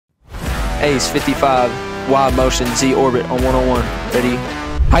Ace 55, Y motion, Z orbit on 101. Ready,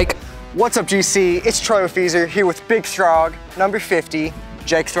 hike. What's up, GC? It's Troy Feezer here with Big Throg, number 50,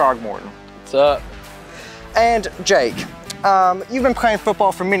 Jake Throgmorton. What's up? And Jake, you've been playing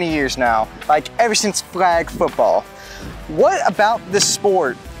football for many years now, like ever since flag football. What about this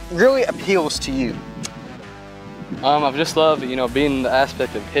sport really appeals to you? I've just loved, being the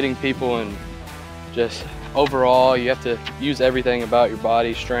aspect of hitting people, and just overall, you have to use everything about your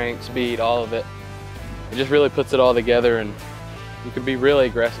body, strength, speed, all of it. It just really puts it all together, and you can be really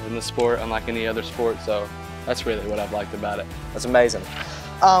aggressive in this sport unlike any other sport, so that's really what I've liked about it. That's amazing.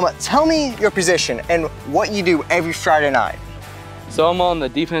 Tell me your position and what you do every Friday night. So I'm on the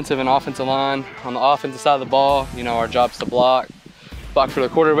defensive and offensive line. On the offensive side of the ball, our job's to block for the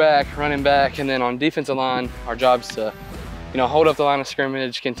quarterback, running back, and then on defensive line, our job's to, hold up the line of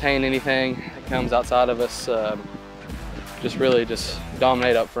scrimmage, contain anything that comes outside of us, just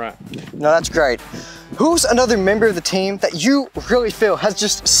dominate up front. No, that's great. Who's another member of the team that you really feel has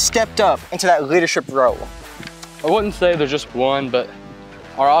just stepped up into that leadership role? I wouldn't say there's just one, but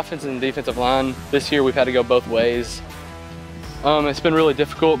our offensive and defensive line, this year we've had to go both ways. It's been really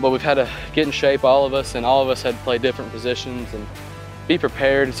difficult, but we've had to get in shape, all of us, and all of us had to play different positions and be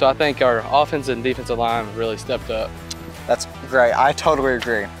prepared. So I think our offensive and defensive line have really stepped up. That's great, I totally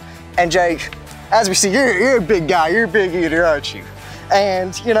agree. And Jake, as we see, you're a big guy, you're a big eater, aren't you?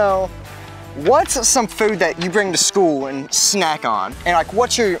 And what's some food that you bring to school and snack on? And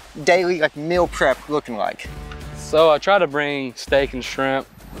what's your daily meal prep looking like? So I try to bring steak and shrimp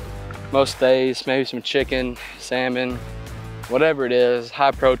most days, maybe some chicken, salmon, whatever it is,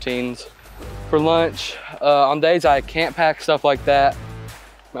 high proteins. For lunch, on days I can't pack stuff like that,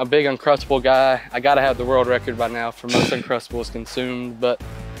 I'm a big Uncrustable guy. I gotta have the world record by now for most Uncrustables consumed, but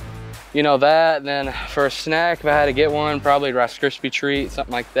that. Then for a snack, if I had to get one, probably Rice Krispie treat,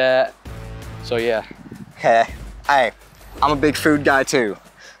 something like that. So yeah. Hey, I'm a big food guy too.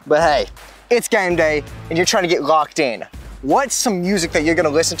 But hey, it's game day and you're trying to get locked in. What's some music that you're gonna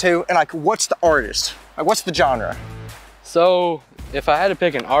listen to, and what's the artist? What's the genre? So if I had to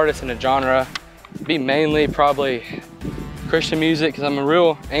pick an artist and a genre, it'd be mainly probably Christian music, because I'm a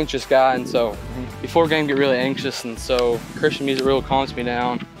real anxious guy, and so before game get really anxious, and so Christian music really calms me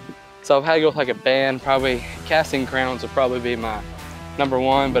down. So I've had to go with a band, probably Casting Crowns would probably be my number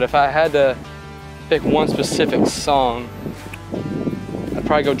one, but if I had to pick one specific song, I'd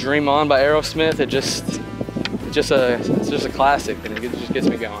probably go Dream On by Aerosmith. It's just a classic, and it just gets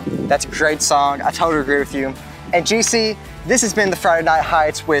me going. That's a great song, I totally agree with you. And GC, this has been the Friday Night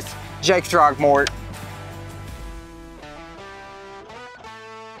Heights with Jake Throgmorton.